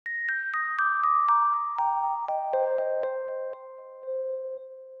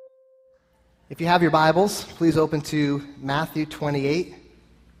If you have your Bibles, please open to Matthew 28,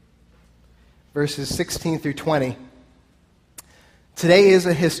 verses 16 through 20. Today is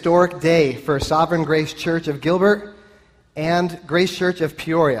a historic day for Sovereign Grace Church of Gilbert and Grace Church of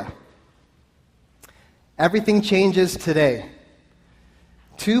Peoria. Everything changes today.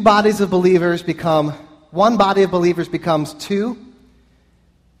 One body of believers becomes two,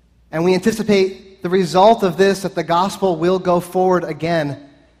 and we anticipate the result of this that the gospel will go forward again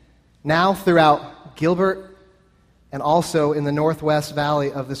now throughout Gilbert and also in the northwest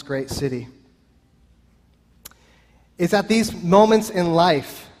valley of this great city. It's at these moments in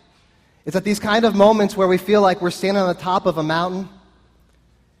life, it's at these kind of moments where we feel like we're standing on the top of a mountain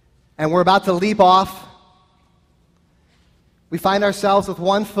and we're about to leap off. We find ourselves with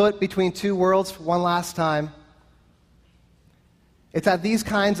one foot between two worlds for one last time. It's at these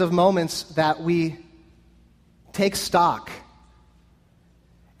kinds of moments that we take stock.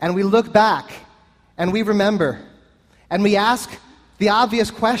 And we look back, and we remember, and we ask the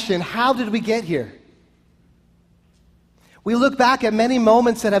obvious question, how did we get here? We look back at many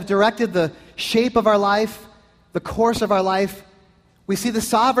moments that have directed the shape of our life, the course of our life. We see the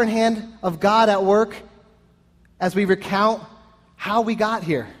sovereign hand of God at work as we recount how we got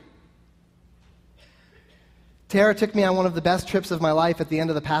here. Tara took me on one of the best trips of my life at the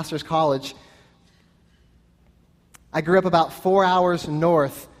end of the pastor's college. I grew up about 4 hours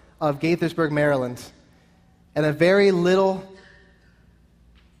north of Gaithersburg, Maryland, in a very little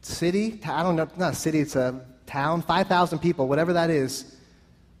city. I don't know, not a city, it's a town, 5,000 people, whatever that is.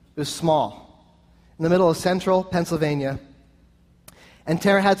 It was small, in the middle of central Pennsylvania. And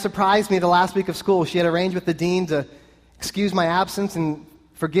Tara had surprised me the last week of school. She had arranged with the dean to excuse my absence and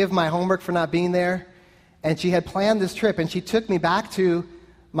forgive my homework for not being there. And she had planned this trip, and she took me back to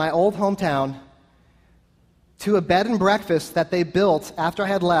my old hometown to a bed and breakfast that they built after I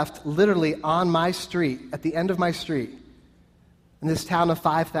had left, literally on my street, at the end of my street, in this town of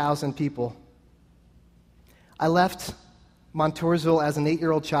 5,000 people. I left Montoursville as an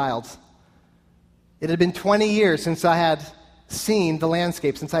 8-year-old child. It had been 20 years since I had seen the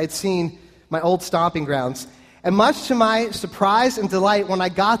landscape, since I had seen my old stomping grounds. And much to my surprise and delight, when I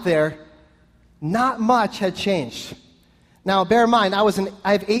got there, not much had changed. Now, bear in mind, I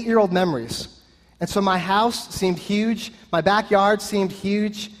have 8-year-old memories. And so my house seemed huge, my backyard seemed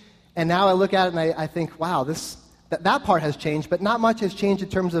huge, and now I look at it and I think, wow, that part has changed, but not much has changed in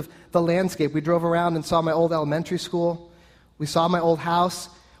terms of the landscape. We drove around and saw my old elementary school. We saw my old house.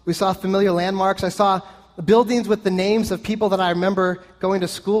 We saw familiar landmarks. I saw buildings with the names of people that I remember going to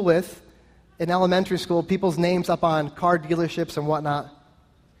school with in elementary school, people's names up on car dealerships and whatnot.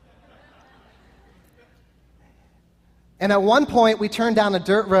 And at one point, we turned down a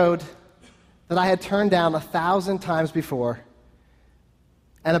dirt road that I had turned down 1,000 times before.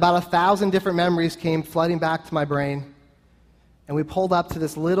 And about 1,000 different memories came flooding back to my brain. And we pulled up to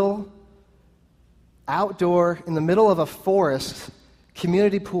this little outdoor, in the middle of a forest,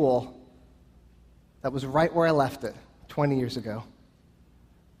 community pool that was right where I left it 20 years ago.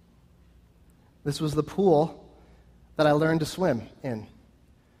 This was the pool that I learned to swim in.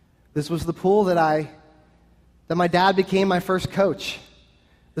 This was the pool that my dad became my first coach.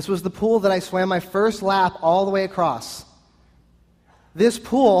 This was the pool that I swam my first lap all the way across. This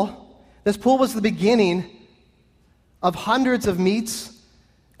pool was the beginning of hundreds of meets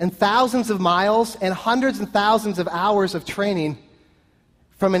and thousands of miles and hundreds and thousands of hours of training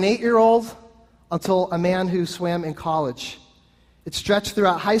from an 8-year-old until a man who swam in college. It stretched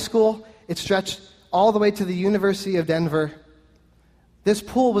throughout high school. It stretched all the way to the University of Denver. This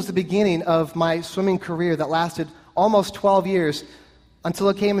pool was the beginning of my swimming career that lasted almost 12 years until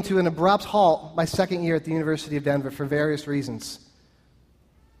it came into an abrupt halt my second year at the University of Denver for various reasons.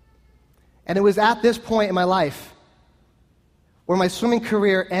 And it was at this point in my life where my swimming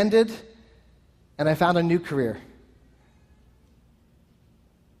career ended and I found a new career.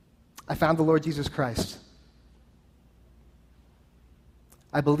 I found the Lord Jesus Christ.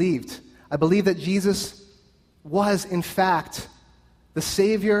 I believed that Jesus was, in fact, the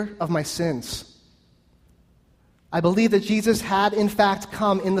Savior of my sins. I believe that Jesus had, in fact,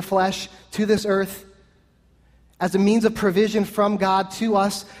 come in the flesh to this earth as a means of provision from God to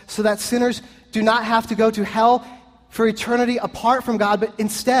us so that sinners do not have to go to hell for eternity apart from God, but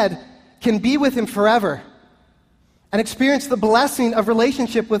instead can be with Him forever and experience the blessing of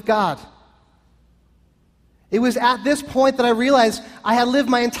relationship with God. It was at this point that I realized I had lived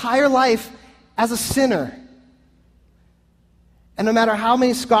my entire life as a sinner. And no matter how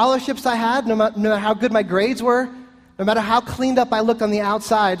many scholarships I had, no matter how good my grades were, no matter how cleaned up I looked on the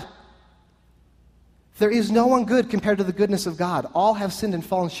outside, there is no one good compared to the goodness of God. All have sinned and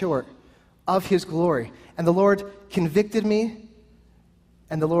fallen short of his glory. And the Lord convicted me,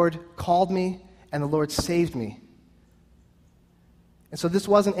 and the Lord called me, and the Lord saved me. And so this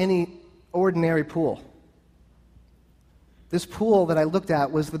wasn't any ordinary pool. This pool that I looked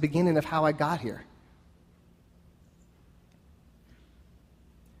at was the beginning of how I got here.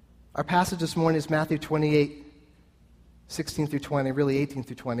 Our passage this morning is Matthew 28, 16 through 20, really 18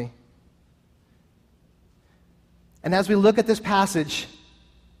 through 20. And as we look at this passage,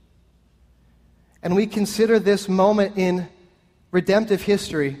 and we consider this moment in redemptive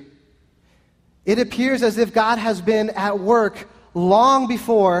history, it appears as if God has been at work long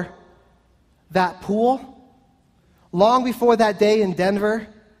before that pool, long before that day in Denver,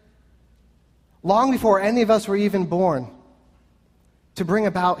 long before any of us were even born, to bring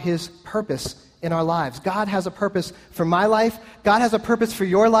about his purpose in our lives. God has a purpose for my life. God has a purpose for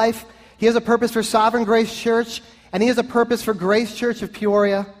your life. He has a purpose for Sovereign Grace Church, and he has a purpose for Grace Church of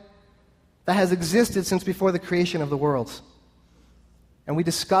Peoria that has existed since before the creation of the world. And we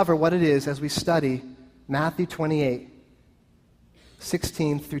discover what it is as we study Matthew 28,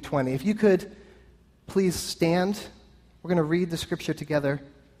 16 through 20. If you could please stand. We're going to read the scripture together.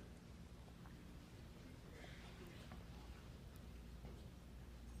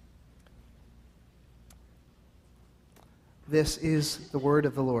 This is the word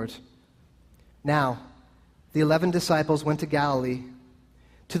of the Lord. Now, the 11 disciples went to Galilee,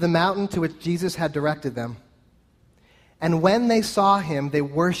 to the mountain to which Jesus had directed them. And when they saw him, they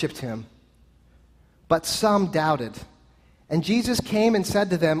worshipped him. But some doubted. And Jesus came and said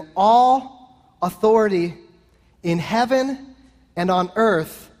to them, "All authority in heaven and on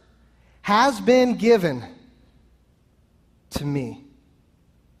earth has been given to me.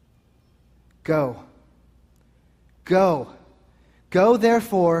 Go. Go,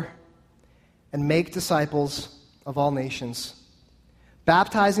 therefore, and make disciples of all nations,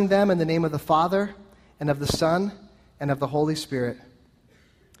 baptizing them in the name of the Father and of the Son and of the Holy Spirit,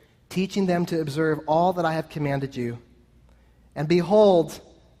 teaching them to observe all that I have commanded you. And behold,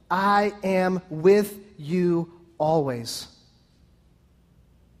 I am with you always,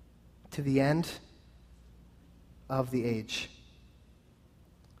 to the end of the age."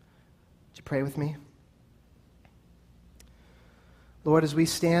 Would you pray with me? Lord, as we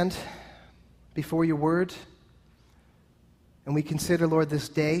stand before your word, and we consider, Lord, this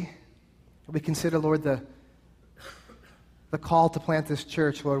day, we consider, Lord, the call to plant this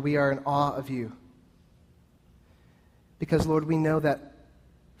church, Lord, we are in awe of you. Because, Lord, we know that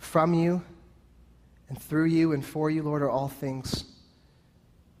from you and through you and for you, Lord, are all things.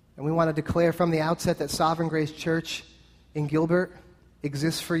 And we want to declare from the outset that Sovereign Grace Church in Gilbert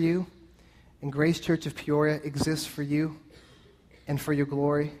exists for you, and Grace Church of Peoria exists for you and for your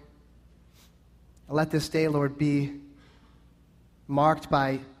glory. And let this day, Lord, be marked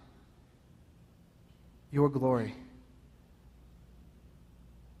by your glory.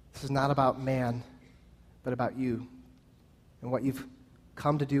 This is not about man, but about you and what you've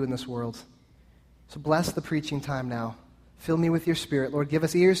come to do in this world. So bless the preaching time now. Fill me with your Spirit. Lord, give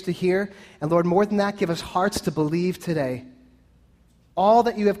us ears to hear. And Lord, more than that, give us hearts to believe today all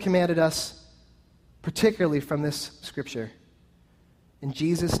that you have commanded us, particularly from this scripture. In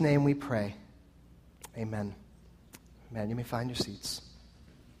Jesus' name we pray. Amen. Amen. You may find your seats.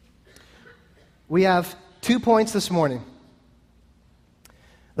 We have 2 points this morning.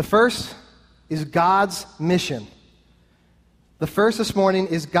 The first is God's mission. The first this morning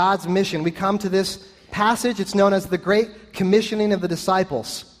is God's mission. We come to this passage. It's known as the Great Commissioning of the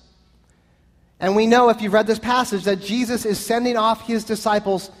Disciples. And we know, if you've read this passage, that Jesus is sending off his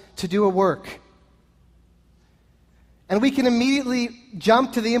disciples to do a work. And we can immediately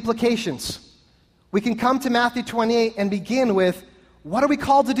jump to the implications. We can come to Matthew 28 and begin with, what are we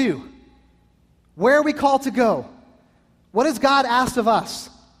called to do? Where are we called to go? What has God asked of us?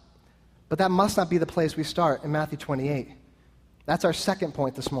 But that must not be the place we start in Matthew 28. That's our second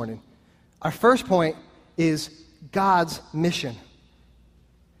point this morning. Our first point is God's mission.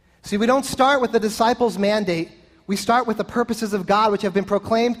 See, we don't start with the disciples' mandate. We start with the purposes of God, which have been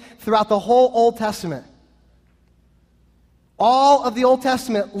proclaimed throughout the whole Old Testament. All of the Old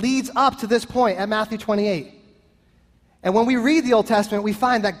Testament leads up to this point at Matthew 28. And when we read the Old Testament, we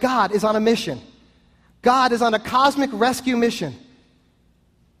find that God is on a mission. God is on a cosmic rescue mission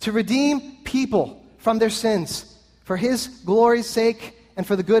to redeem people from their sins for his glory's sake and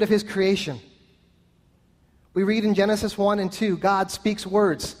for the good of his creation. We read in Genesis 1 and 2, God speaks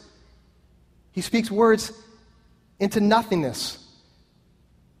words. He speaks words into nothingness,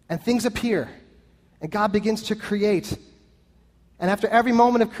 and things appear, and God begins to create. And after every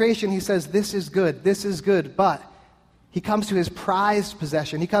moment of creation, he says, this is good, but He comes to his prized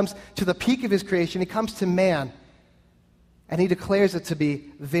possession. He comes to the peak of his creation. He comes to man, and he declares it to be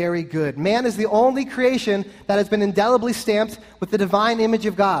very good. Man is the only creation that has been indelibly stamped with the divine image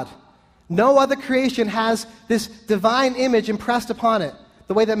of God. No other creation has this divine image impressed upon it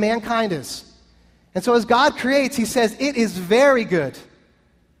the way that mankind is. And so as God creates, he says, it is very good.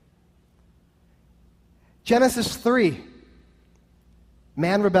 Genesis 3,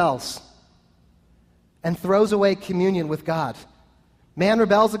 man rebels and throws away communion with God. Man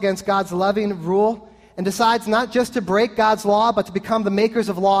rebels against God's loving rule and decides not just to break God's law, but to become the makers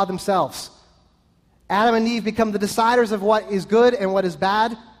of law themselves. Adam and Eve become the deciders of what is good and what is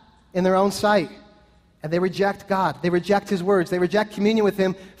bad in their own sight. And they reject God. They reject his words. They reject communion with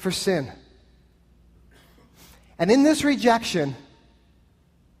him for sin. And in this rejection,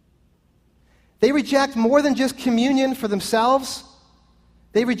 they reject more than just communion for themselves.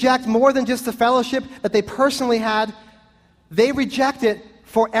 They reject more than just the fellowship that they personally had. They reject it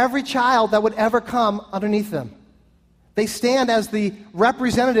for every child that would ever come underneath them. They stand as the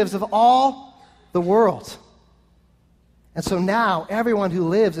representatives of all the world. And so now everyone who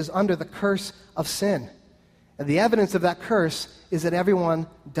lives is under the curse of sin. And the evidence of that curse is that everyone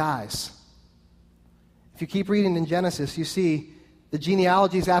dies. If you keep reading in Genesis, you see the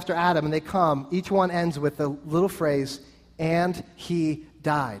genealogies after Adam, and they come. Each one ends with the little phrase, and he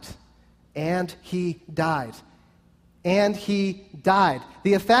died. And he died. And he died.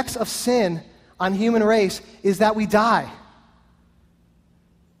 The effects of sin on human race is that we die.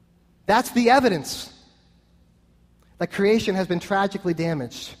 That's the evidence that creation has been tragically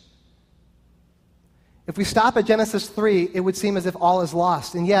damaged. If we stop at Genesis 3, it would seem as if all is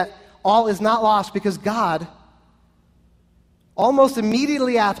lost. And yet, all is not lost because God, almost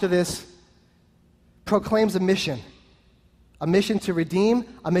immediately after this, proclaims a mission to redeem,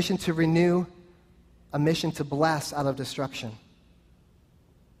 a mission to renew, a mission to bless out of destruction.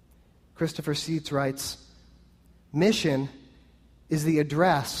 Christopher Seitz writes, mission is the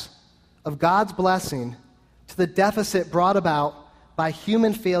address of God's blessing to the deficit brought about by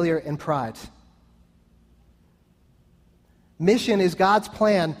human failure and pride. Mission is God's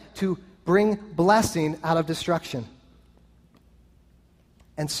plan to bring blessing out of destruction.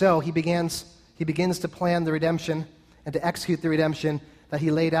 And so he begins to plan the redemption and to execute the redemption that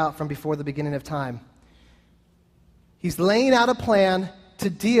he laid out from before the beginning of time. He's laying out a plan to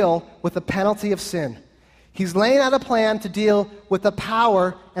deal with the penalty of sin. He's laying out a plan to deal with the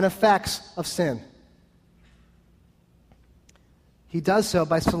power and effects of sin. He does so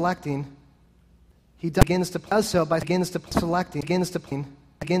by selecting. He begins to selecting. He does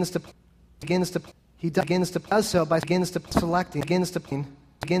so by selecting.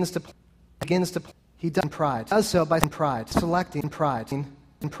 He does so by pride, selecting pride, and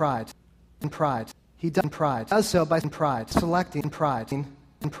pride, and pride. He does so by pride, selecting pride, and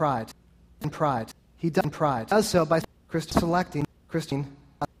pride, and pride. He does so by selecting Christine,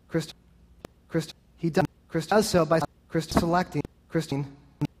 Christ. He does so by selecting Christine,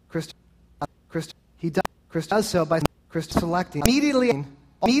 Christ. He does so by selecting immediately.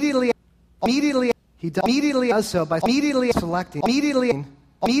 He does so by selecting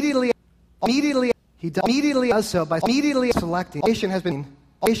immediately. He does so by selecting. Nation has been.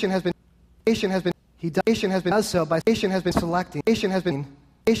 He does so by selecting. Nation has been.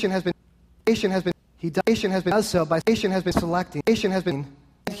 He does so by selecting. Nation has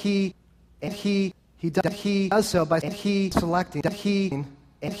been. He does so by selecting.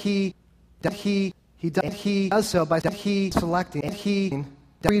 He does so by selecting.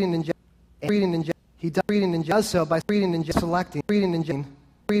 Reading in he does so by selecting. Reading in he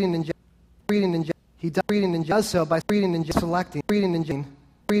does so by selecting.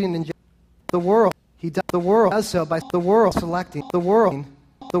 Reading in the world. The world does so by the world selecting. The world.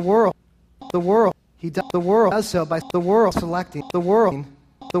 He does so by the world selecting. The world.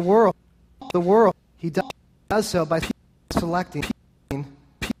 He does so by selecting.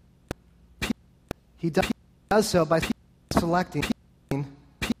 He does so by selecting.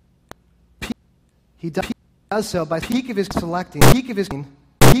 He does so by peak of his selecting. He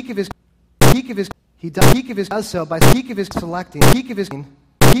does so by peak of his selecting.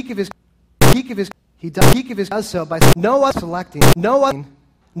 He does so by no one selecting. No one.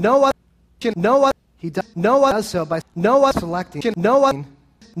 He does so by no one selecting. No one.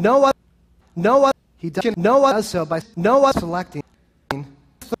 He does so by no one selecting.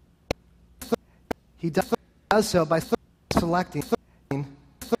 He does so by selecting.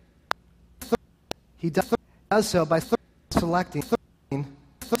 He does so by selecting.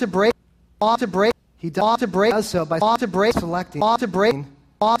 To break. He does so by selecting. To break.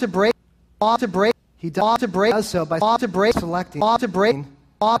 He does so by selecting.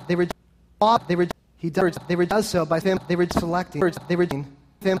 They were he does so by them. They were selecting. They were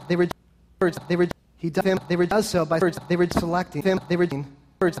he does so by they were selecting them. They were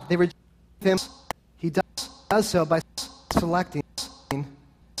them. He does so by selecting.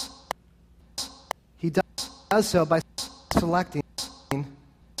 He does so by selecting.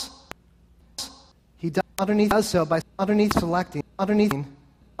 He does so by selecting.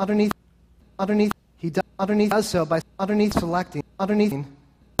 He does so by selecting.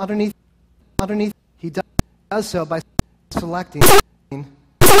 He does so by selecting.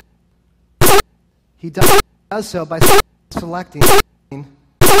 He does so by selecting.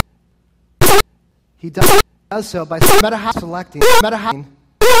 He does so by selecting.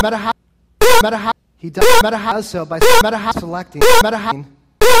 He does so by selecting.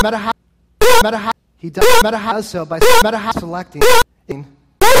 He does so by selecting.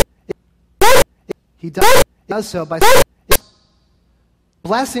 He does so by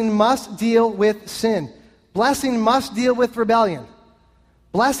blessing must deal with sin. Blessing must deal with rebellion.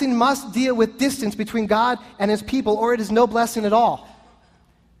 Blessing must deal with distance between God and his people, or it is no blessing at all.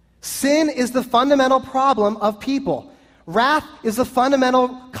 Sin is the fundamental problem of people. Wrath is the fundamental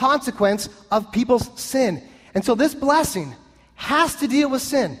consequence of people's sin. And so this blessing has to deal with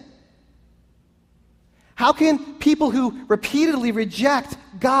sin. How can people who repeatedly reject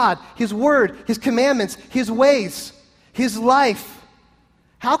God, his word, his commandments, his ways, his life,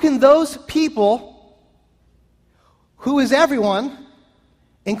 how can those people, who is everyone,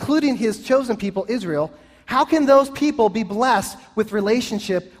 including his chosen people, Israel, how can those people be blessed with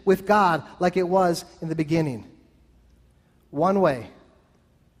relationship with God like it was in the beginning? One way.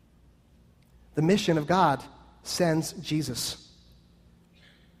 The mission of God sends Jesus.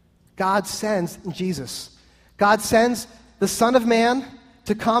 God sends Jesus. God sends the Son of Man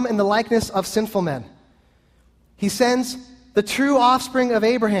to come in the likeness of sinful men. He sends the true offspring of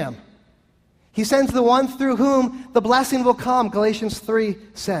Abraham. He sends the one through whom the blessing will come, Galatians 3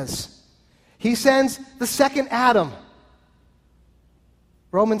 says. He sends the second Adam,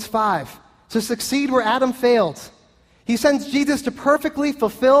 Romans 5, to succeed where Adam failed. He sends Jesus to perfectly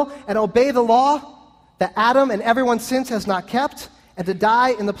fulfill and obey the law that Adam and everyone since has not kept, and to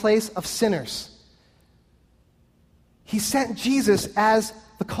die in the place of sinners. He sent Jesus as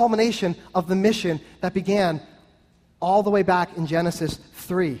the culmination of the mission that began all the way back in Genesis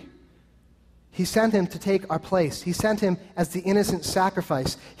 3. He sent him to take our place. He sent him as the innocent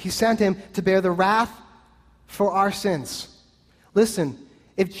sacrifice. He sent him to bear the wrath for our sins. Listen,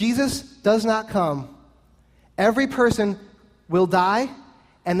 if Jesus does not come, every person will die,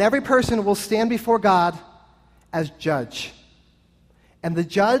 and every person will stand before God as judge. And the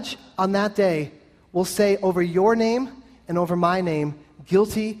judge on that day will say over your name and over my name,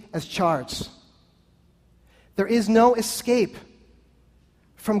 guilty as charged. There is no escape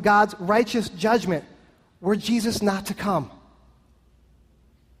from God's righteous judgment were Jesus not to come.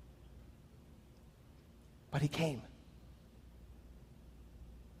 But he came.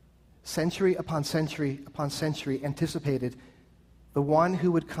 Century upon century upon century anticipated the one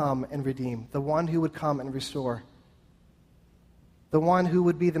who would come and redeem, the one who would come and restore, the one who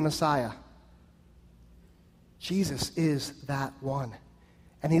would be the Messiah. Jesus is that one.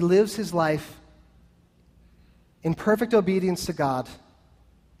 And he lives his life in perfect obedience to God,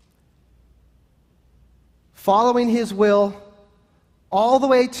 following his will all the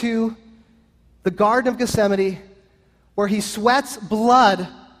way to the Garden of Gethsemane, where he sweats blood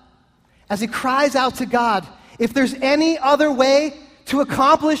as he cries out to God, if there's any other way to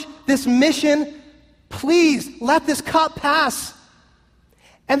accomplish this mission, please let this cup pass.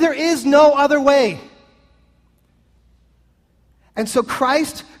 And there is no other way. And so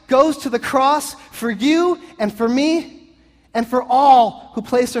Christ goes to the cross for you and for me and for all who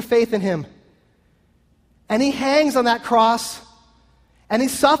place their faith in him. And he hangs on that cross, and he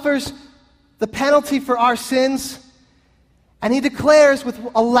suffers the penalty for our sins, and he declares with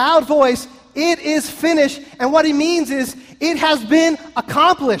a loud voice, it is finished. And what he means is, it has been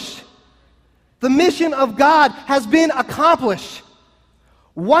accomplished. The mission of God has been accomplished.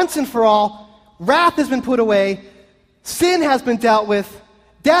 Once and for all, wrath has been put away, sin has been dealt with,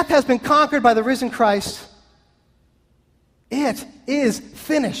 death has been conquered by the risen Christ. It is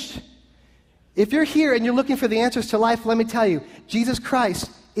finished. If you're here and you're looking for the answers to life, let me tell you, Jesus Christ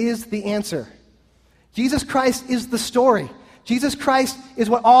is the answer. Jesus Christ is the story. Jesus Christ is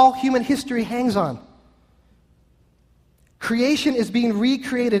what all human history hangs on. Creation is being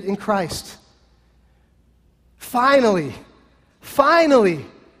recreated in Christ. Finally,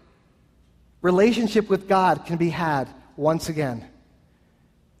 relationship with God can be had once again.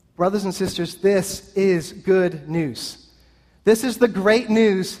 Brothers and sisters, this is good news. This is the great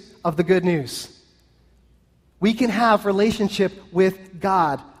news of the good news. We can have relationship with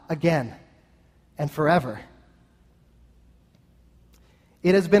God again and forever.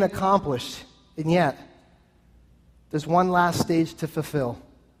 It has been accomplished, and yet there's one last stage to fulfill.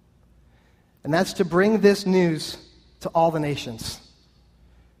 And that's to bring this news to all the nations.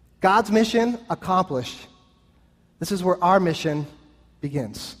 God's mission accomplished. This is where our mission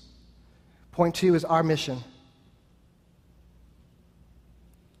begins. Point 2 is our mission.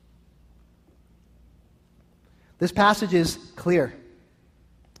 This passage is clear.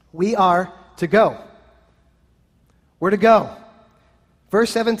 We are to go. We're to go. Verse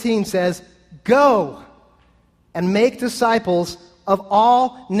 17 says, "Go and make disciples of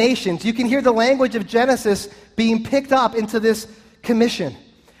all nations." You can hear the language of Genesis being picked up into this commission.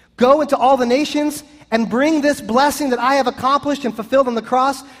 Go into all the nations and bring this blessing that I have accomplished and fulfilled on the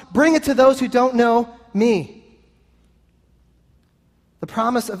cross, bring it to those who don't know me. The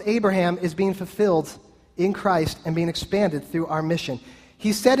promise of Abraham is being fulfilled in Christ and being expanded through our mission.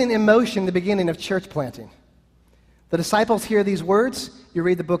 He set in motion the beginning of church planting. The disciples hear these words. You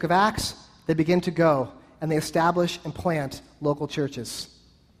read the book of Acts, they begin to go, and they establish and plant local churches.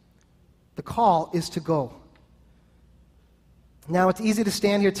 The call is to go. Now, it's easy to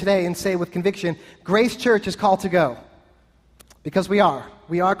stand here today and say with conviction, Grace Church is called to go. Because we are.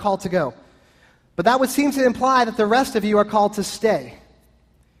 We are called to go. But that would seem to imply that the rest of you are called to stay.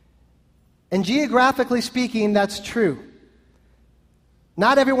 And geographically speaking, that's true.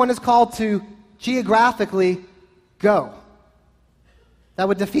 Not everyone is called to geographically go. That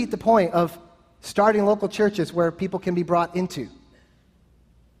would defeat the point of starting local churches where people can be brought into.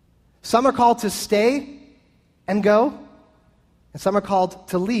 Some are called to stay and go, and some are called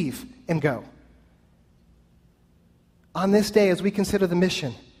to leave and go. On this day, as we consider the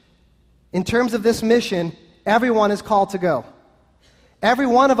mission, in terms of this mission, everyone is called to go. Every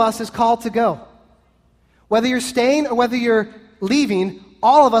one of us is called to go. Whether you're staying or whether you're leaving,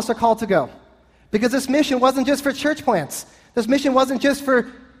 all of us are called to go. Because this mission wasn't just for church plants. This mission wasn't just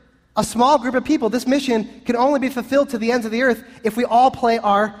for a small group of people. This mission can only be fulfilled to the ends of the earth if we all play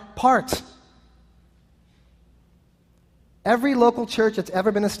our part. Every local church that's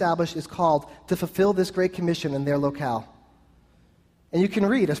ever been established is called to fulfill this great commission in their locale. And you can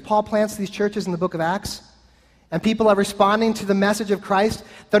read, as Paul plants these churches in the book of Acts, and people are responding to the message of Christ,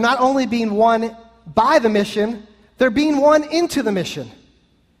 they're not only being won by the mission, they're being won into the mission.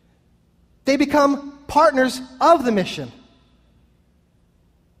 They become partners of the mission.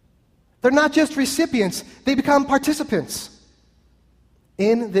 They're not just recipients, they become participants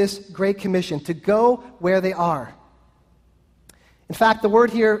in this great commission to go where they are. In fact, the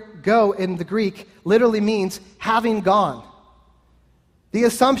word here, go, in the Greek, literally means having gone. The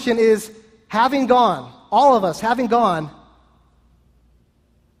assumption is having gone, all of us having gone,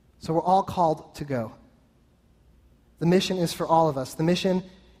 so we're all called to go. The mission is for all of us. The mission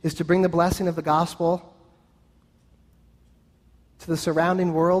is to bring the blessing of the gospel to the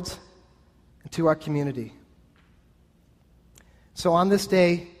surrounding world and to our community. So on this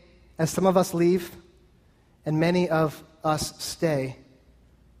day, as some of us leave and many of us stay,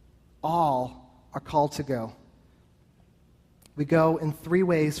 all are called to go. We go in 3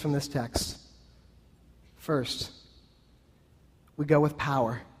 ways from this text. First, we go with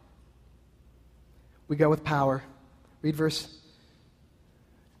power. We go with power. Read verse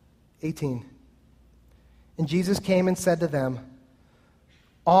 18. And Jesus came and said to them,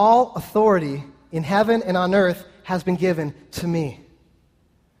 "All authority in heaven and on earth has been given to me."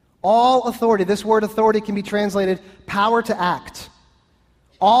 All authority. This word authority can be translated power to act.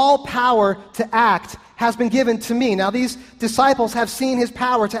 All power to act has been given to me. Now, these disciples have seen his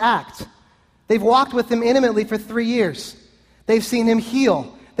power to act. They've walked with him intimately for 3 years. They've seen him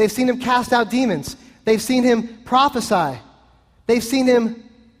heal. They've seen him cast out demons. They've seen him prophesy. They've seen him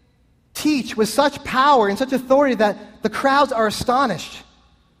teach with such power and such authority that the crowds are astonished.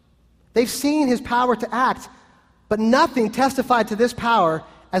 They've seen his power to act, but nothing testified to this power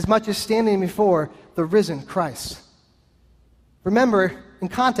as much as standing before the risen Christ. Remember, in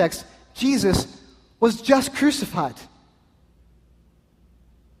context, Jesus was just crucified.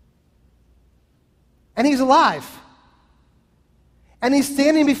 And he's alive. And he's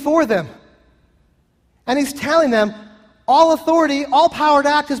standing before them. And he's telling them, all authority, all power to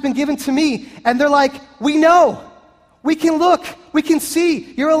act has been given to me. And they're like, we know. We can look. We can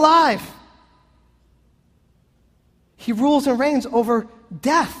see. You're alive. He rules and reigns over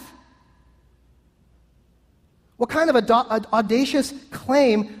death. What kind of audacious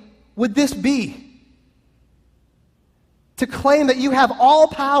claim would this be? to claim that you have all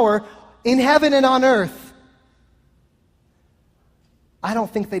power in heaven and on earth, I don't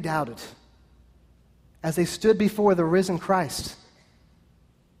think they doubted as they stood before the risen Christ.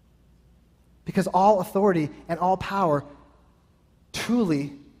 Because all authority and all power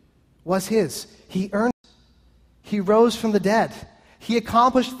truly was his. He earned it. He rose from the dead. He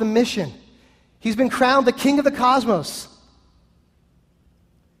accomplished the mission. He's been crowned the King of the cosmos.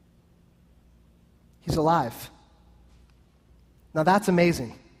 He's alive. Now that's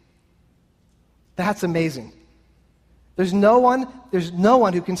amazing. That's amazing. There's no one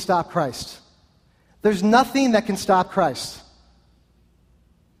who can stop Christ. There's nothing that can stop Christ.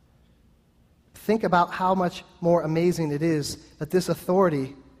 Think about how much more amazing it is that this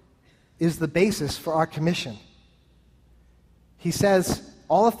authority is the basis for our commission. He says,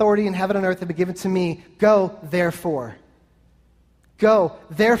 all authority in heaven and earth have been given to me. Go, therefore. Go,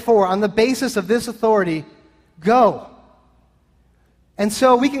 therefore. On the basis of this authority, go. And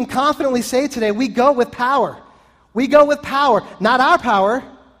so we can confidently say today, we go with power. We go with power. Not our power,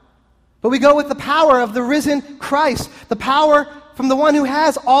 but we go with the power of the risen Christ. The power from the one who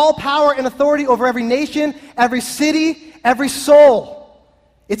has all power and authority over every nation, every city, every soul.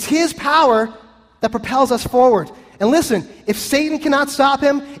 It's his power that propels us forward. And listen, if Satan cannot stop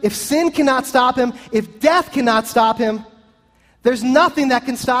him, if sin cannot stop him, if death cannot stop him, there's nothing that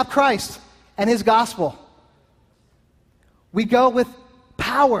can stop Christ and his gospel. We go with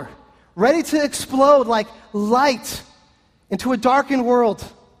power, ready to explode like light into a darkened world.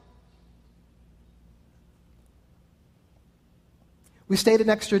 We stayed an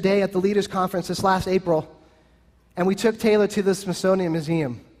extra day at the Leaders Conference this last April, and we took Taylor to the Smithsonian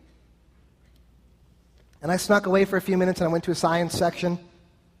Museum. And I snuck away for a few minutes and I went to a science section.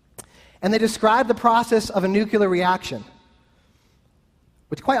 And they described the process of a nuclear reaction,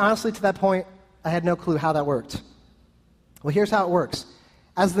 which quite honestly, to that point, I had no clue how that worked. Well, here's how it works.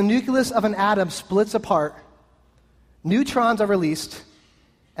 As the nucleus of an atom splits apart, neutrons are released,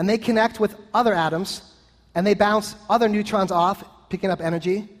 and they connect with other atoms, and they bounce other neutrons off, picking up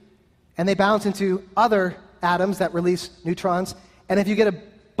energy, and they bounce into other atoms that release neutrons. And if you get a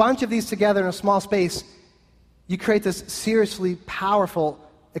bunch of these together in a small space, you create this seriously powerful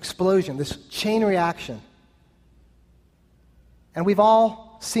explosion, this chain reaction. And we've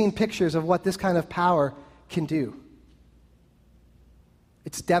all seen pictures of what this kind of power can do.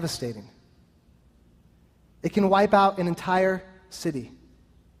 It's devastating. It can wipe out an entire city.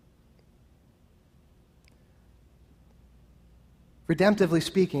 Redemptively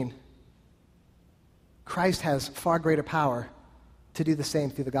speaking, Christ has far greater power to do the same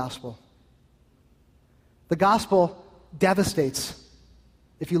through the gospel. The gospel devastates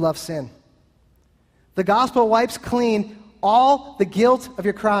if you love sin. The gospel wipes clean all the guilt of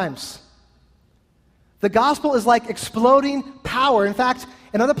your crimes. The gospel is like exploding power. In fact,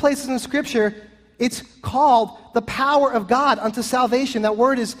 in other places in Scripture, it's called the power of God unto salvation. That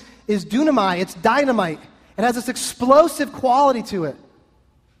word is dunamai, it's dynamite. It has this explosive quality to it.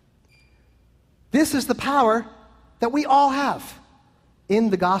 This is the power that we all have in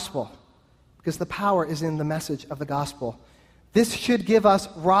the gospel, because the power is in the message of the gospel. This should give us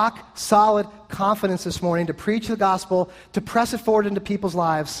rock-solid confidence this morning to preach the gospel, to press it forward into people's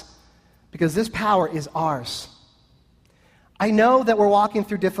lives, because this power is ours. I know that we're walking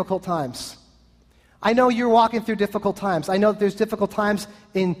through difficult times. I know you're walking through difficult times. I know that there's difficult times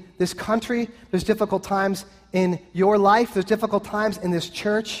in this country. There's difficult times in your life. There's difficult times in this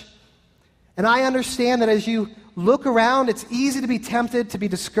church. And I understand that as you look around, it's easy to be tempted to be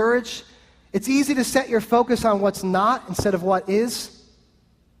discouraged. It's easy to set your focus on what's not instead of what is.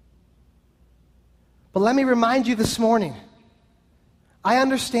 But let me remind you this morning, I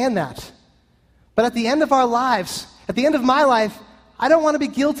understand that. But at the end of our lives, at the end of my life, I don't want to be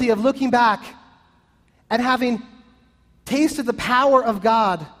guilty of looking back and having tasted the power of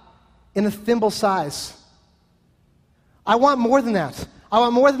God in a thimble size. I want more than that. I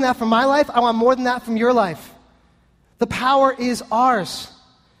want more than that from my life. I want more than that from your life. The power is ours.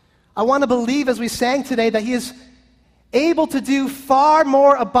 I want to believe, as we sang today, that He is able to do far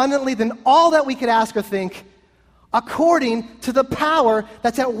more abundantly than all that we could ask or think, according to the power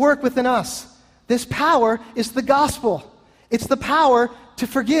that's at work within us. This power is the gospel. It's the power to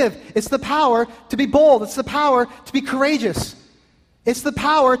forgive. It's the power to be bold. It's the power to be courageous. It's the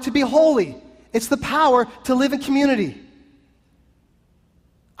power to be holy. It's the power to live in community.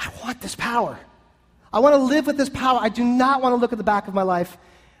 I want this power. I want to live with this power. I do not want to look at the back of my life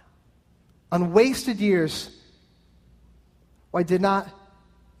on wasted years where I did not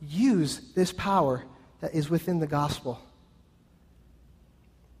use this power that is within the gospel.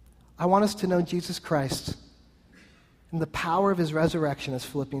 I want us to know Jesus Christ and the power of his resurrection, as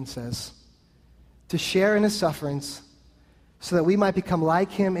Philippians says, to share in his sufferings so that we might become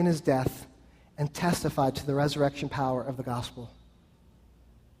like him in his death and testify to the resurrection power of the gospel.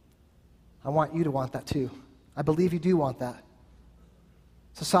 I want you to want that too. I believe you do want that.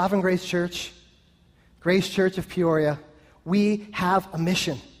 So Sovereign Grace Church of Peoria, we have a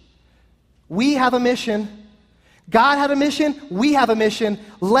mission. We have a mission. God had a mission. We have a mission.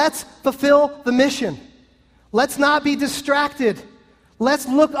 Let's fulfill the mission. Let's not be distracted. Let's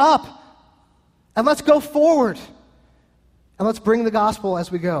look up. And let's go forward. And let's bring the gospel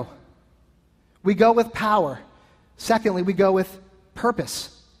as we go. We go with power. Secondly, we go with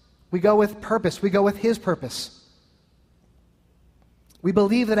purpose. We go with purpose. We go with his purpose. We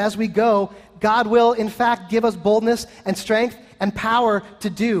believe that as we go, God will, in fact, give us boldness and strength and power to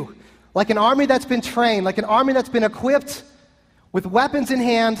do. Like an army that's been trained, like an army that's been equipped with weapons in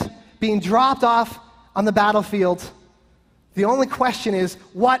hand, being dropped off on the battlefield. The only question is,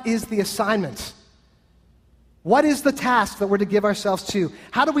 what is the assignment? What is the task that we're to give ourselves to?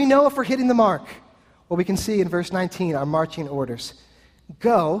 How do we know if we're hitting the mark? Well, we can see in verse 19 our marching orders.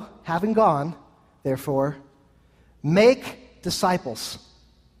 Go, having gone, therefore, make disciples.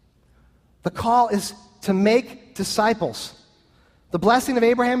 The call is to make disciples. The blessing of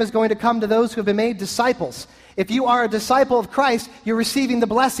Abraham is going to come to those who have been made disciples. If you are a disciple of Christ, you're receiving the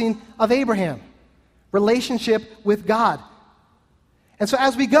blessing of Abraham, relationship with God. And so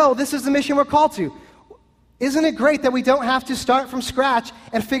as we go, this is the mission we're called to. Isn't it great that we don't have to start from scratch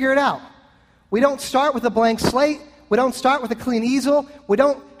and figure it out? We don't start with a blank slate. We don't start with a clean easel. We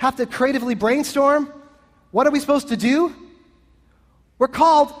don't have to creatively brainstorm. What are we supposed to do? We're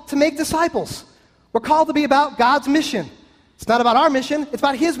called to make disciples. We're called to be about God's mission. It's not about our mission, it's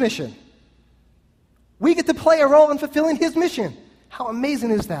about his mission. We get to play a role in fulfilling his mission. How amazing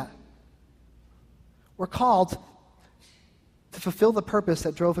is that? We're called to fulfill the purpose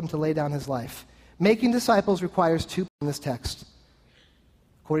that drove him to lay down his life. Making disciples requires two in this text,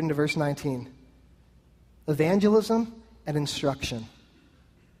 according to verse 19. Evangelism and instruction.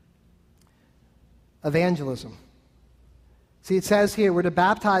 Evangelism. See, it says here, we're to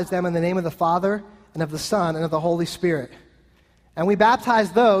baptize them in the name of the Father and of the Son and of the Holy Spirit. And we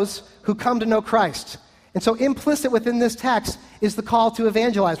baptize those who come to know Christ. And so implicit within this text is the call to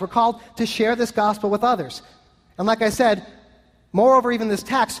evangelize. We're called to share this gospel with others. And like I said, moreover, even this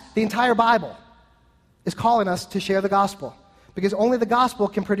text, the entire Bible is calling us to share the gospel. Because only the gospel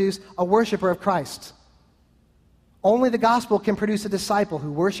can produce a worshiper of Christ. Only the gospel can produce a disciple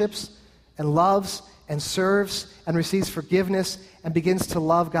who worships and loves and serves and receives forgiveness and begins to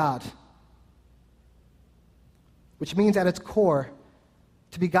love God. Which means at its core,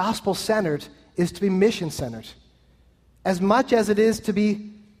 to be gospel-centered is to be mission-centered. As much as it is to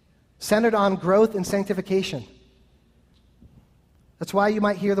be centered on growth and sanctification. That's why you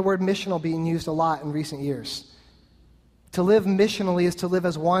might hear the word missional being used a lot in recent years. To live missionally is to live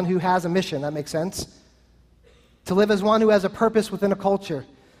as one who has a mission. That makes sense? To live as one who has a purpose within a culture.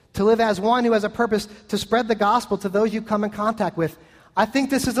 To live as one who has a purpose to spread the gospel to those you come in contact with. I think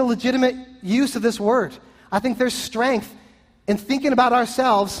this is a legitimate use of this word. I think there's strength in thinking about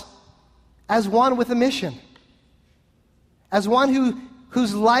ourselves as one with a mission. As one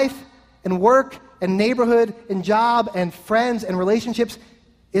whose life and work and neighborhood and job and friends and relationships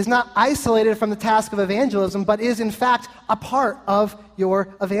is not isolated from the task of evangelism, but is in fact a part of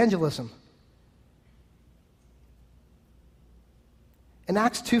your evangelism. In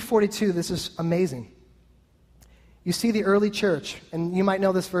Acts 2:42, this is amazing. You see the early church, and you might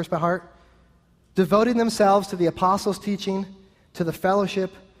know this verse by heart, devoting themselves to the apostles' teaching, to the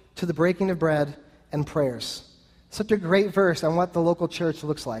fellowship, to the breaking of bread, and prayers. Such a great verse on what the local church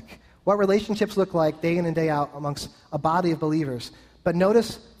looks like, what relationships look like day in and day out amongst a body of believers. But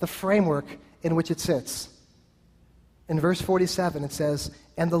notice the framework in which it sits. In verse 47, it says,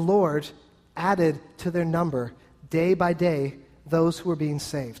 "And the Lord added to their number day by day those who were being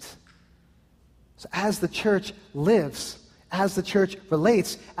saved." So as the church lives, as the church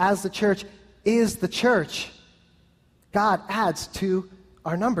relates, as the church is the church, God adds to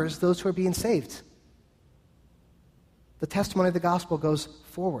our numbers those who are being saved. The testimony of the gospel goes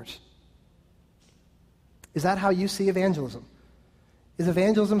forward. Is that how you see evangelism? Is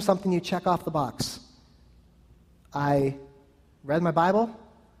evangelism something you check off the box? I read my Bible.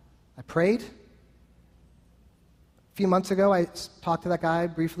 I prayed. A few months ago, I talked to that guy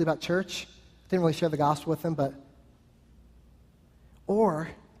briefly about church. Didn't really share the gospel with him, but... Or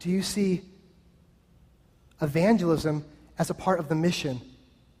do you see evangelism as a part of the mission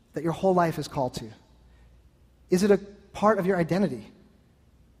that your whole life is called to? Is it a part of your identity?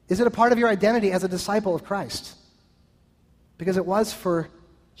 Is it a part of your identity as a disciple of Christ? because it was for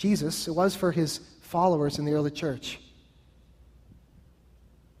Jesus, it was for his followers in the early church.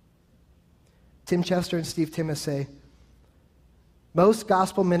 Tim Chester and Steve Timmis say, most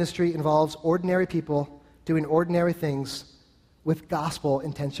gospel ministry involves ordinary people doing ordinary things with gospel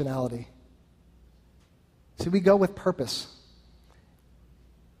intentionality. See, we go with purpose.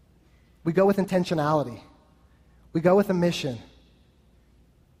 We go with intentionality. We go with a mission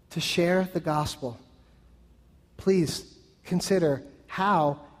to share the gospel. Please consider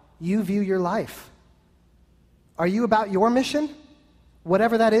how you view your life. Are you about your mission,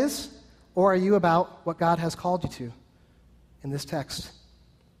 whatever that is, or are you about what God has called you to in this text?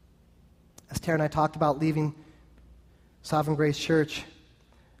 As Tara and I talked about leaving Sovereign Grace Church,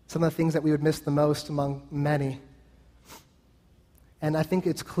 some of the things that we would miss the most among many. And I think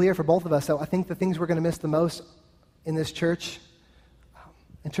it's clear for both of us that I think the things we're going to miss the most in this church,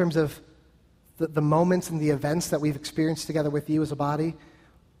 in terms of the moments and the events that we've experienced together with you as a body,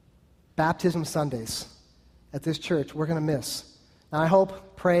 baptism Sundays at this church, we're going to miss. Now, I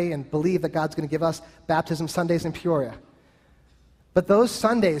hope, pray, and believe that God's going to give us baptism Sundays in Peoria. But those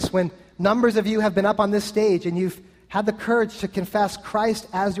Sundays when numbers of you have been up on this stage and you've had the courage to confess Christ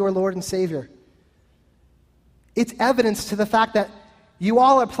as your Lord and Savior, it's evidence to the fact that you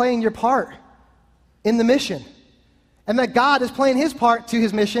all are playing your part in the mission, and that God is playing his part to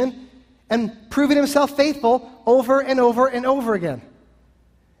his mission and proving himself faithful over and over and over again.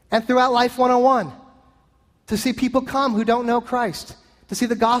 And throughout Life 101, to see people come who don't know Christ, to see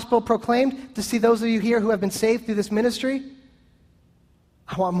the gospel proclaimed, to see those of you here who have been saved through this ministry,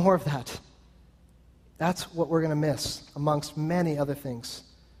 I want more of that. That's what we're going to miss, amongst many other things.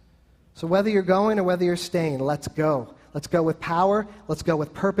 So whether you're going or whether you're staying, let's go. Let's go with power. Let's go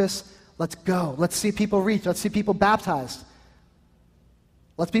with purpose. Let's go. Let's see people reach. Let's see people baptized.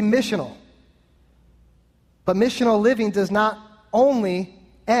 Let's be missional. But missional living does not only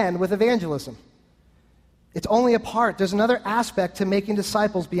end with evangelism. It's only a part. There's another aspect to making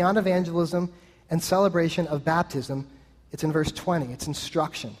disciples beyond evangelism and celebration of baptism. It's in verse 20. It's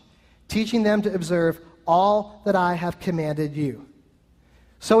instruction. Teaching them to observe all that I have commanded you.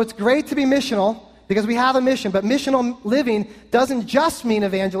 So it's great to be missional because we have a mission, but missional living doesn't just mean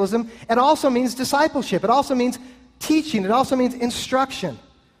evangelism. It also means discipleship. It also means teaching. It also means instruction.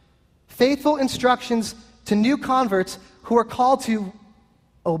 Faithful instructions to new converts who are called to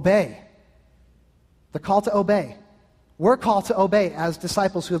obey. The call to obey. We're called to obey as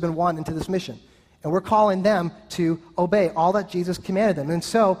disciples who have been won into this mission. And we're calling them to obey all that Jesus commanded them. And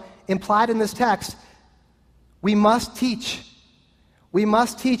so, implied in this text, we must teach. We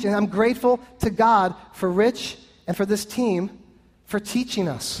must teach. And I'm grateful to God for Rich and for this team for teaching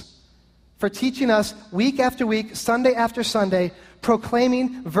us. For teaching us week after week, Sunday after Sunday,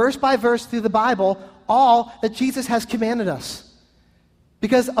 proclaiming verse by verse through the Bible all that Jesus has commanded us.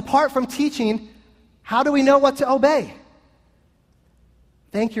 Because apart from teaching, how do we know what to obey?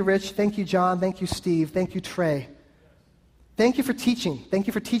 Thank you, Rich. Thank you, John. Thank you, Steve. Thank you, Trey. Thank you for teaching. Thank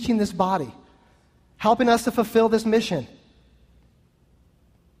you for teaching this body, helping us to fulfill this mission.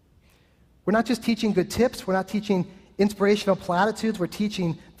 We're not just teaching good tips. We're not teaching inspirational platitudes. We're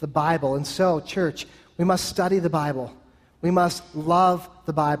teaching the Bible. And so, church, we must study the Bible. We must love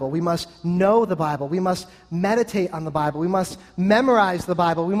the Bible. We must know the Bible. We must meditate on the Bible. We must memorize the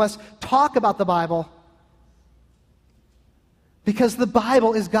Bible. We must talk about the Bible. Because the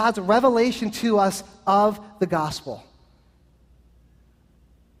Bible is God's revelation to us of the gospel.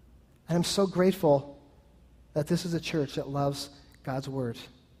 And I'm so grateful that this is a church that loves God's word.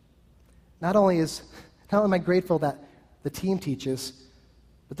 Not only am I grateful that the team teaches,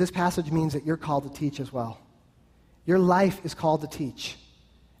 but this passage means that you're called to teach as well. Your life is called to teach.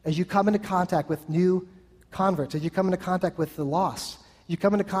 As you come into contact with new converts, as you come into contact with the lost, you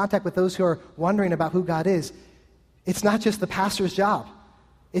come into contact with those who are wondering about who God is, it's not just the pastor's job.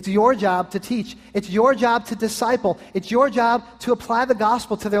 It's your job to teach. It's your job to disciple. It's your job to apply the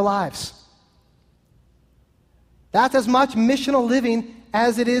gospel to their lives. That's as much missional living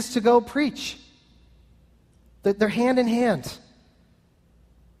as it is to go preach. They're hand in hand.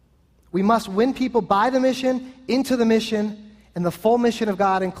 We must win people by the mission, into the mission, and the full mission of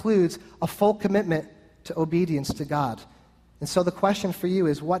God includes a full commitment to obedience to God. And so the question for you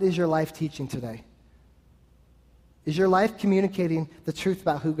is, what is your life teaching today? Is your life communicating the truth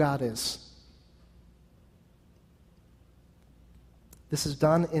about who God is? This is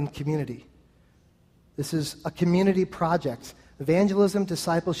done in community. This is a community project. Evangelism,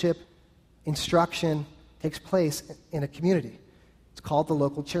 discipleship, instruction takes place in a community. It's called the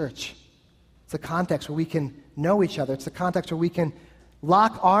local church. It's a context where we can know each other. It's a context where we can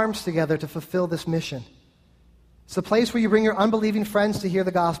lock arms together to fulfill this mission. It's the place where you bring your unbelieving friends to hear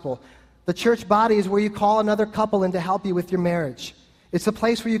the gospel. The church body is where you call another couple in to help you with your marriage. It's a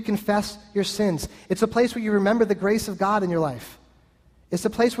place where you confess your sins. It's a place where you remember the grace of God in your life. It's a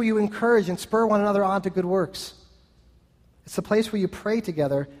place where you encourage and spur one another on to good works. It's a place where you pray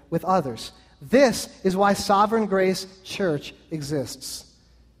together with others. This is why Sovereign Grace Church exists.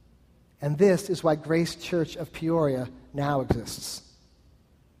 And this is why Grace Church of Peoria now exists.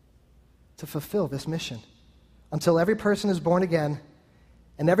 To fulfill this mission. Until every person is born again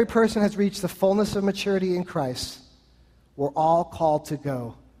and every person has reached the fullness of maturity in Christ, we're all called to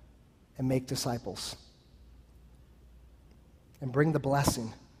go and make disciples and bring the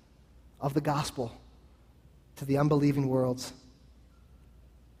blessing of the gospel to the unbelieving worlds.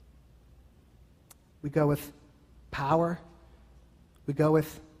 We go with power. We go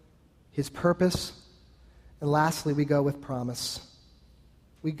with his purpose. And lastly, we go with promise.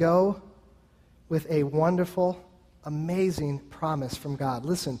 We go with a wonderful, amazing promise from God.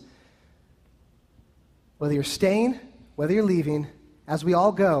 Listen, whether you're staying, whether you're leaving, as we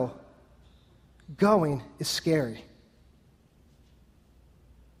all go, going is scary.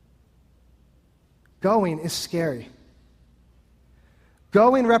 Going is scary.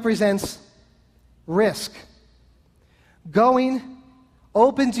 Going represents risk. Going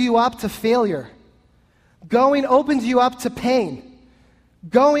opens you up to failure. Going opens you up to pain.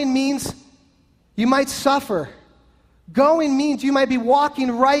 Going means you might suffer. Going means you might be walking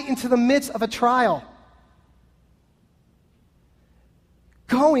right into the midst of a trial.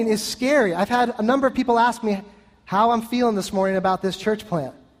 Going is scary. I've had a number of people ask me how I'm feeling this morning about this church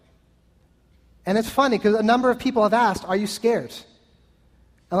plant. And it's funny because a number of people have asked, are you scared?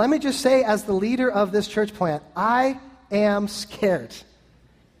 And let me just say, as the leader of this church plant, I am scared.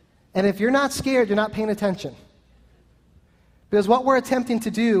 And if you're not scared, you're not paying attention. Because what we're attempting to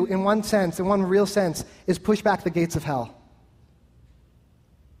do, in one sense, in one real sense, is push back the gates of hell.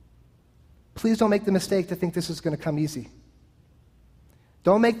 Please don't make the mistake to think this is going to come easy.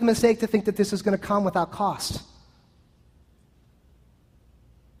 Don't make the mistake to think that this is going to come without cost.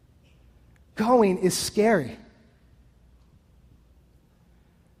 Going is scary.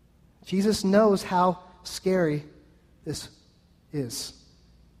 Jesus knows how scary this is.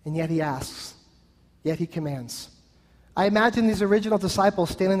 And yet he asks, yet he commands. I imagine these original disciples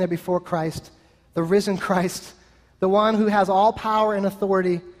standing there before Christ, the risen Christ, the one who has all power and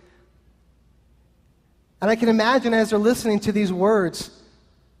authority. And I can imagine as they're listening to these words,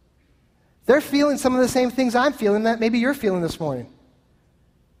 they're feeling some of the same things I'm feeling that maybe you're feeling this morning.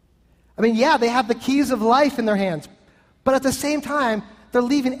 I mean, yeah, they have the keys of life in their hands, but at the same time, they're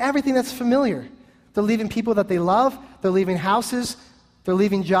leaving everything that's familiar. They're leaving people that they love. They're leaving houses. They're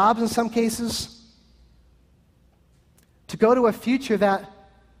leaving jobs in some cases to go to a future that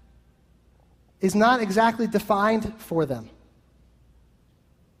is not exactly defined for them.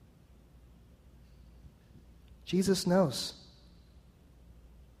 Jesus knows.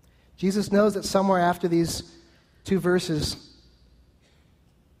 Jesus knows that somewhere after these two verses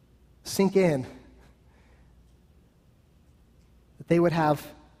sink in, that they would have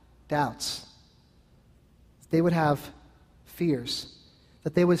doubts, that they would have fears,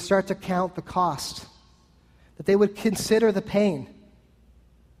 that they would start to count the cost, that they would consider the pain,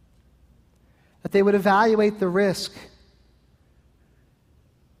 that they would evaluate the risk.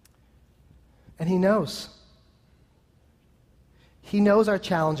 And he knows. He knows our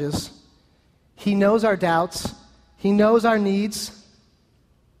challenges. He knows our doubts. He knows our needs.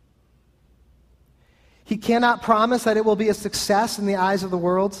 He cannot promise that it will be a success in the eyes of the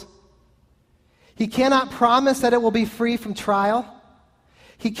world. He cannot promise that it will be free from trial.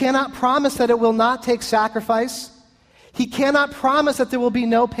 He cannot promise that it will not take sacrifice. He cannot promise that there will be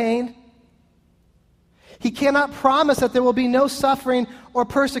no pain. He cannot promise that there will be no suffering or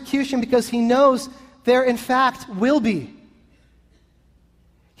persecution because he knows there in fact will be.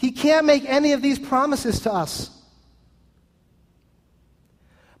 He can't make any of these promises to us.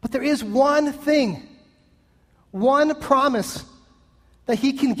 But there is one thing, one promise that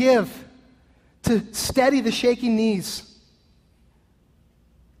he can give to steady the shaking knees.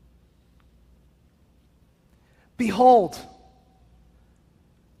 Behold,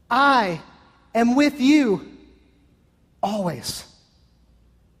 I am with you always.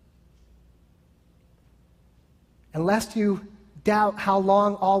 And lest you doubt how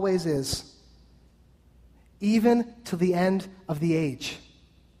long always is, even to the end of the age,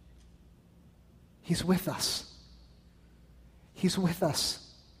 he's with us. He's with us.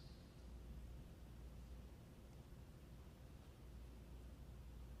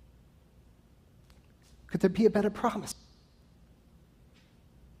 Could there be a better promise?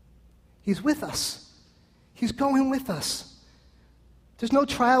 He's with us. He's going with us. There's no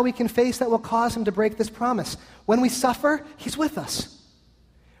trial we can face that will cause him to break this promise. When we suffer, he's with us.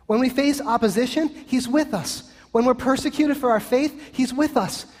 When we face opposition, he's with us. When we're persecuted for our faith, he's with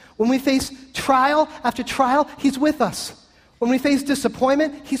us. When we face trial after trial, he's with us. When we face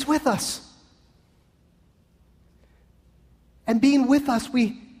disappointment, he's with us. And being with us,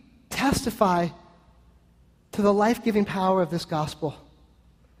 we testify to the life-giving power of this gospel.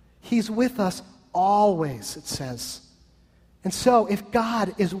 He's with us always, it says. And so, if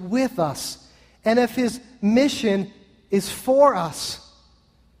God is with us, and if his mission is for us,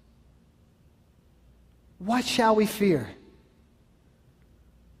 what shall we fear?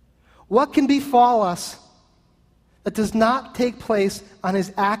 What can befall us that does not take place on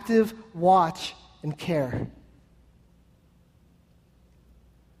his active watch and care?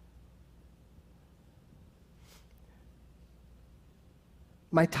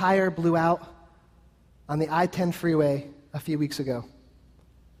 My tire blew out on the I-10 freeway a few weeks ago.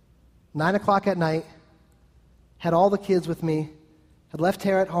 9 o'clock at night, had all the kids with me, had left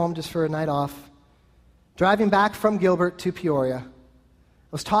Tara at home just for a night off, driving back from Gilbert to Peoria.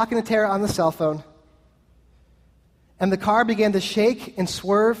 I was talking to Tara on the cell phone, and the car began to shake and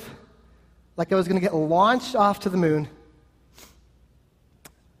swerve like I was going to get launched off to the moon.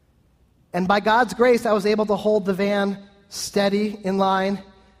 And by God's grace, I was able to hold the van steady in line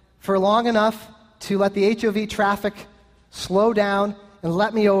for long enough to let the HOV traffic slow down and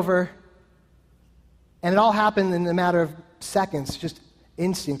let me over. And it all happened in a matter of seconds, just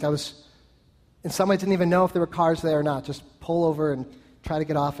instinct. I was, in some ways, didn't even know if there were cars there or not. Just pull over and try to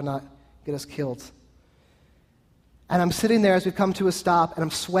get off and not get us killed. And I'm sitting there as we come to a stop, and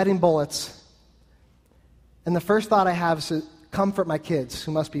I'm sweating bullets. And the first thought I have is to comfort my kids,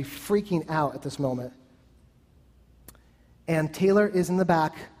 who must be freaking out at this moment. And Taylor is in the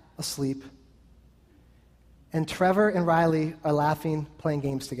back, asleep. And Trevor and Riley are laughing, playing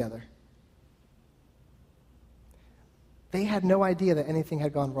games together. They had no idea that anything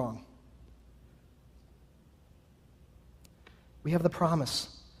had gone wrong. We have the promise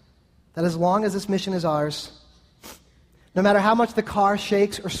that as long as this mission is ours, no matter how much the car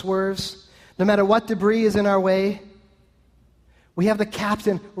shakes or swerves, no matter what debris is in our way, we have the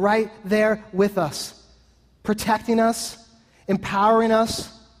captain right there with us, protecting us, empowering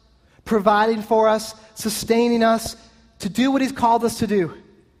us, providing for us, sustaining us to do what he's called us to do.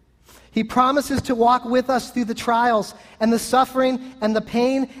 He promises to walk with us through the trials and the suffering and the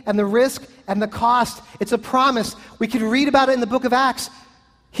pain and the risk and the cost. It's a promise. We can read about it in the book of Acts.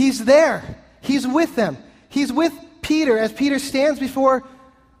 He's there. He's with them. He's with Peter as Peter stands before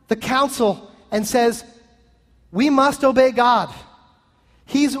the council and says, we must obey God.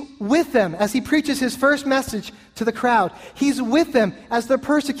 He's with them as he preaches his first message to the crowd. He's with them as they're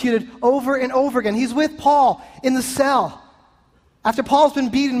persecuted over and over again. He's with Paul in the cell after Paul's been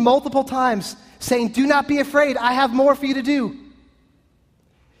beaten multiple times, saying, do not be afraid, I have more for you to do.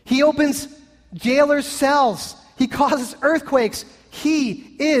 He opens jailers' cells. He causes earthquakes.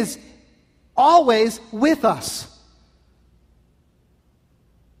 He is always with us.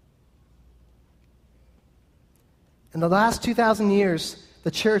 In the last 2,000 years,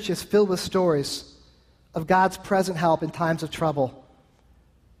 the church is filled with stories of God's present help in times of trouble.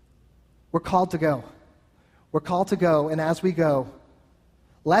 We're called to go. We're called to go, and as we go,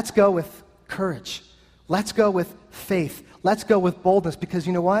 let's go with courage. Let's go with faith. Let's go with boldness, because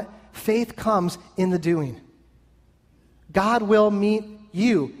you know what? Faith comes in the doing. God will meet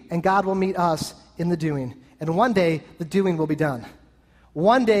you, and God will meet us in the doing. And one day, the doing will be done.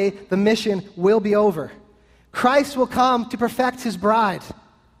 One day, the mission will be over. Christ will come to perfect his bride.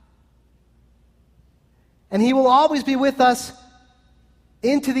 And he will always be with us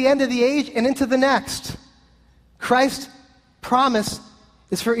into the end of the age and into the next. Christ's promise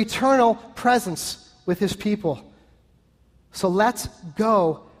is for eternal presence with his people. So let's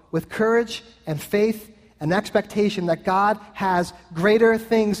go with courage and faith and expectation that God has greater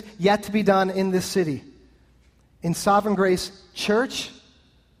things yet to be done in this city, in Sovereign Grace Church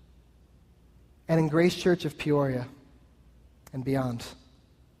and in Grace Church of Peoria and beyond.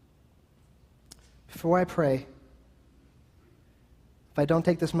 Before I pray, if I don't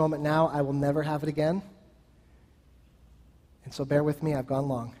take this moment now, I will never have it again. And so bear with me, I've gone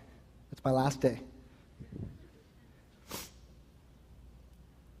long. It's my last day.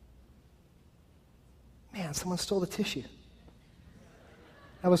 Man, someone stole the tissue.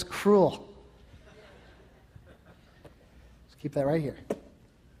 That was cruel. Let's keep that right here.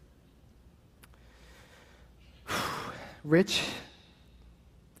 Rich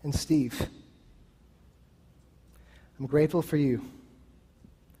and Steve, I'm grateful for you.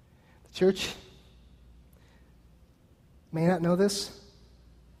 The church may not know this,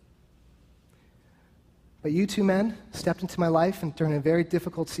 but you two men stepped into my life and during a very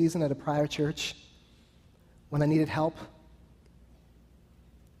difficult season at a prior church when I needed help.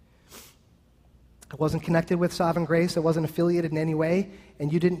 I wasn't connected with Sovereign Grace. I wasn't affiliated in any way,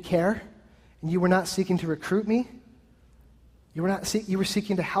 and you didn't care. And you were not seeking to recruit me. You were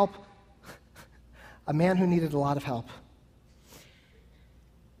seeking to help a man who needed a lot of help.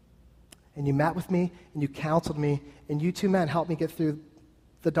 And you met with me, and you counseled me, and you two men helped me get through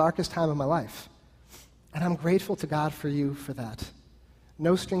the darkest time of my life. And I'm grateful to God for you for that.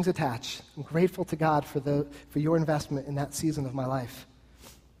 No strings attached. I'm grateful to God for your investment in that season of my life.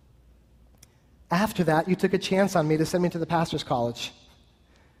 After that, you took a chance on me to send me to the pastor's college.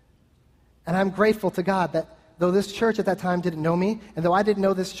 And I'm grateful to God that though this church at that time didn't know me, and though I didn't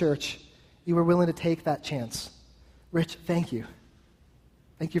know this church, you were willing to take that chance. Rich, thank you.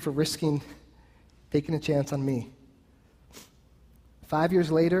 Thank you for taking a chance on me. 5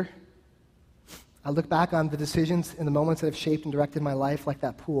 years later, I look back on the decisions and the moments that have shaped and directed my life like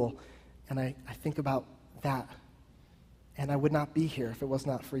that pool, and I think about that. And I would not be here if it was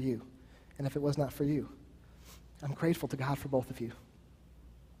not for you. And if it was not for you, I'm grateful to God for both of you.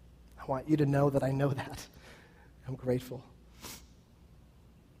 I want you to know that I know that. I'm grateful.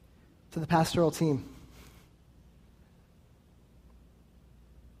 To the pastoral team,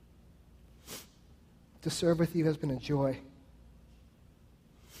 to serve with you has been a joy.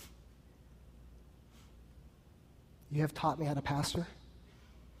 You have taught me how to pastor.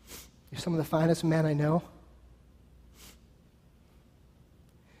 You're some of the finest men I know.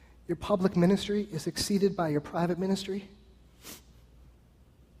 Your public ministry is exceeded by your private ministry.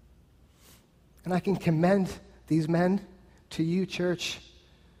 And I can commend these men to you, church,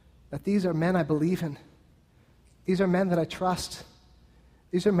 that these are men I believe in. These are men that I trust.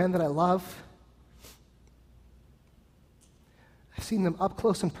 These are men that I love. I've seen them up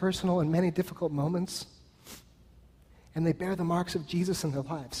close and personal in many difficult moments, and they bear the marks of Jesus in their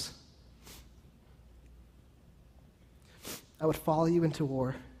lives. I would follow you into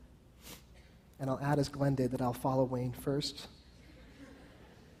war. And I'll add, as Glenn did, that I'll follow Wayne first.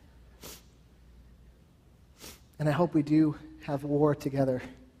 And I hope we do have war together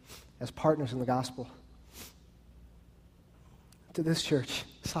as partners in the gospel. To this church,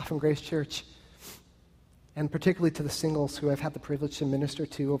 Sovereign Grace Church, and particularly to the singles who I've had the privilege to minister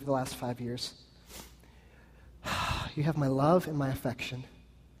to over the last 5 years, you have my love and my affection.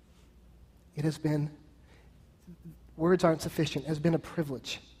 It has been, words aren't sufficient, it has been a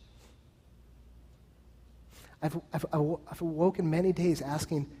privilege. I've awoken many days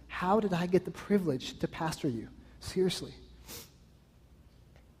asking, how did I get the privilege to pastor you? Seriously.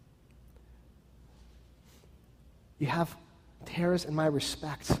 You have Tara's and my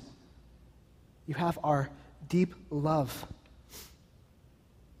respect. You have our deep love.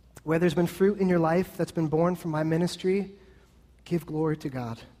 Where there's been fruit in your life that's been born from my ministry, give glory to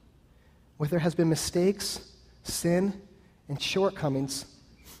God. Where there has been mistakes, sin, and shortcomings,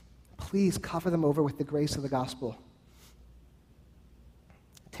 please cover them over with the grace of the gospel.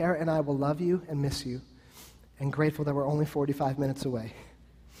 Tara and I will love you and miss you, and grateful that we're only 45 minutes away.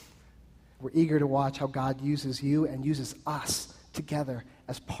 We're eager to watch how God uses you and uses us together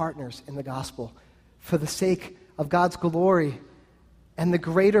as partners in the gospel for the sake of God's glory and the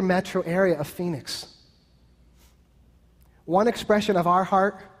greater metro area of Phoenix. One expression of our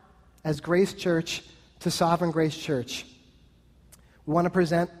heart as Grace Church to Sovereign Grace Church. We want to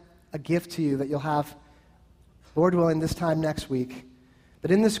present a gift to you that you'll have, Lord willing, this time next week.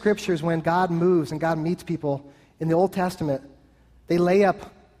 That in the scriptures, when God moves and God meets people in the Old Testament, they lay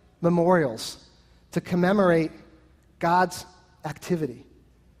up memorials to commemorate God's activity.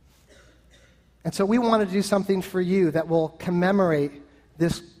 And so we want to do something for you that will commemorate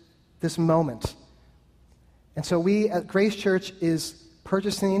this moment. And so we at Grace Church is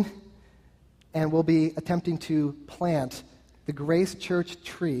purchasing and will be attempting to plant the Grace Church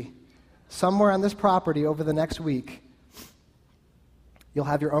tree somewhere on this property over the next week. You'll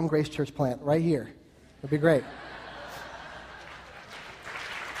have your own Grace Church plant right here. It'll be great.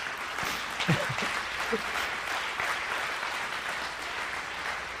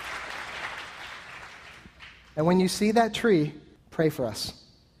 And when you see that tree, pray for us.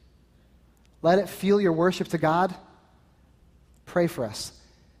 Let it feel your worship to God. Pray for us.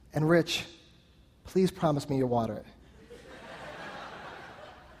 And Rich, please promise me you'll water it.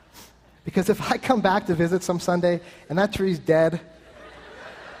 Because if I come back to visit some Sunday and that tree's dead,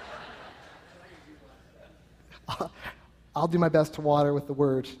 I'll do my best to water with the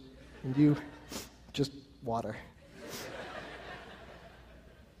word, and you just water.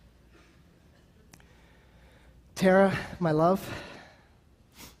 Tara, my love,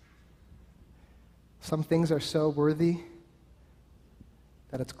 some things are so worthy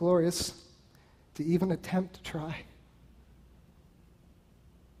that it's glorious to even attempt to try.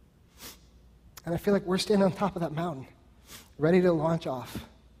 And I feel like we're standing on top of that mountain, ready to launch off.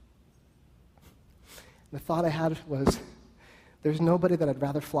 And the thought I had was, there's nobody that I'd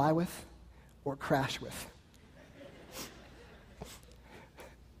rather fly with or crash with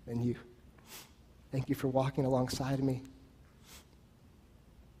than you. Thank you for walking alongside of me.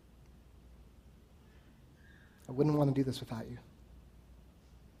 I wouldn't want to do this without you.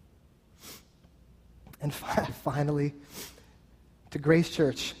 And finally, to Grace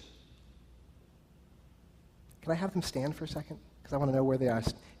Church. Can I have them stand for a second? Because I want to know where they are.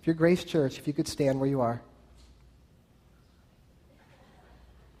 If you're Grace Church, if you could stand where you are.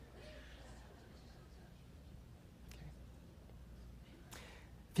 Okay.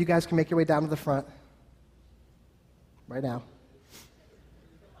 If you guys can make your way down to the front right now.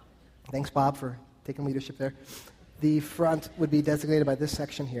 Thanks, Bob, for taking leadership there. The front would be designated by this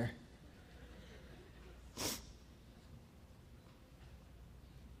section here.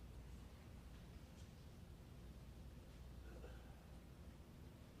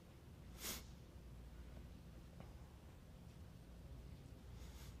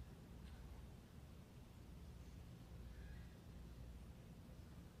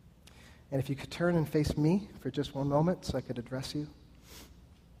 And if you could turn and face me for just one moment so I could address you.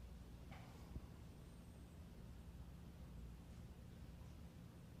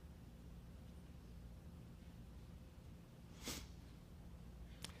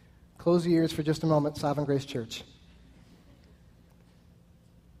 Close your ears for just a moment, Sovereign Grace Church.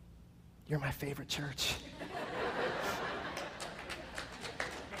 You're my favorite church.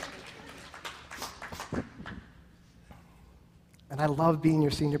 And I love being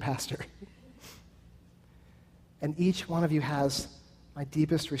your senior pastor. And each one of you has my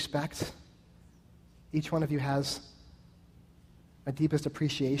deepest respect. Each one of you has my deepest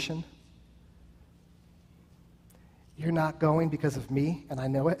appreciation. You're not going because of me, and I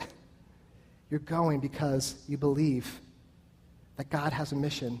know it. You're going because you believe that God has a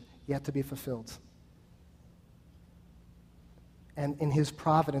mission yet to be fulfilled. And in his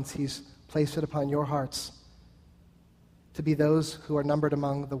providence, he's placed it upon your hearts to be those who are numbered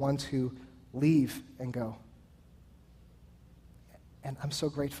among the ones who leave and go. And I'm so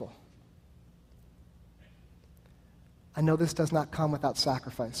grateful. I know this does not come without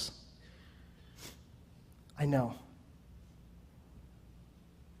sacrifice. I know.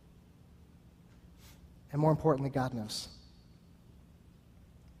 And more importantly, God knows.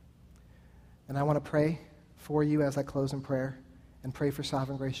 And I want to pray for you as I close in prayer and pray for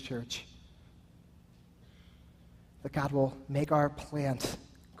Sovereign Grace Church. That God will make our plant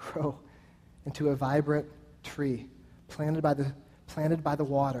grow into a vibrant tree planted by the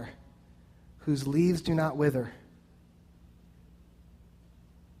water, whose leaves do not wither.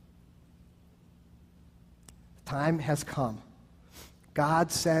 The time has come.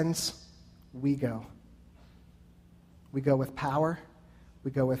 God sends, we go. We go with power,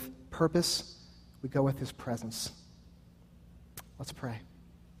 we go with purpose, we go with his presence. Let's pray.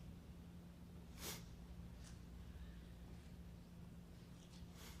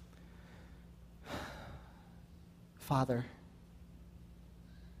 Father,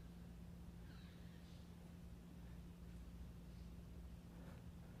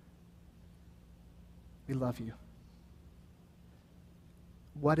 we love you.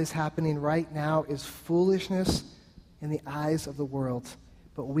 What is happening right now is foolishness in the eyes of the world.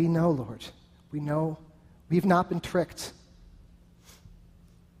 But we know, Lord, we know we've not been tricked.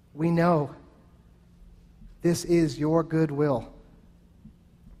 We know this is your good will.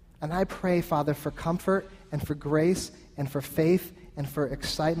 And I pray, Father, for comfort and for grace and for faith and for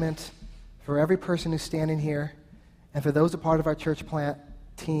excitement for every person who's standing here and for those a part of our church plant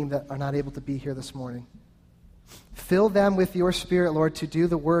team that are not able to be here this morning. Fill them with your Spirit, Lord, to do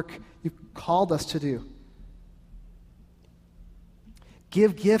the work you've called us to do.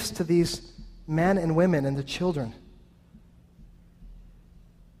 Give gifts to these men and women and the children.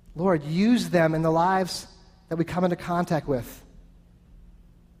 Lord, use them in the lives that we come into contact with.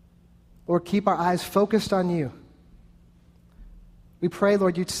 Lord, keep our eyes focused on you. We pray,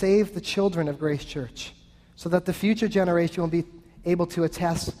 Lord, you'd save the children of Grace Church so that the future generation will be able to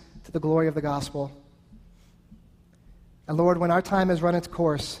attest to the glory of the gospel. And Lord, when our time has run its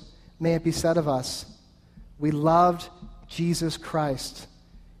course, may it be said of us, we loved Jesus Christ,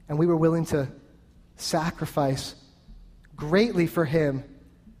 and we were willing to sacrifice greatly for him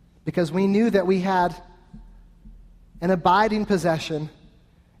because we knew that we had an abiding possession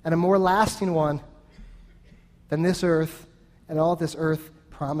and a more lasting one than this earth and all this earth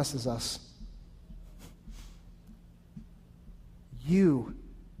promises us. You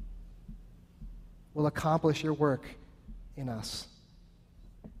will accomplish your work in us.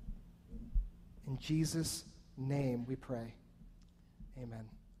 In Jesus' name we pray. Amen.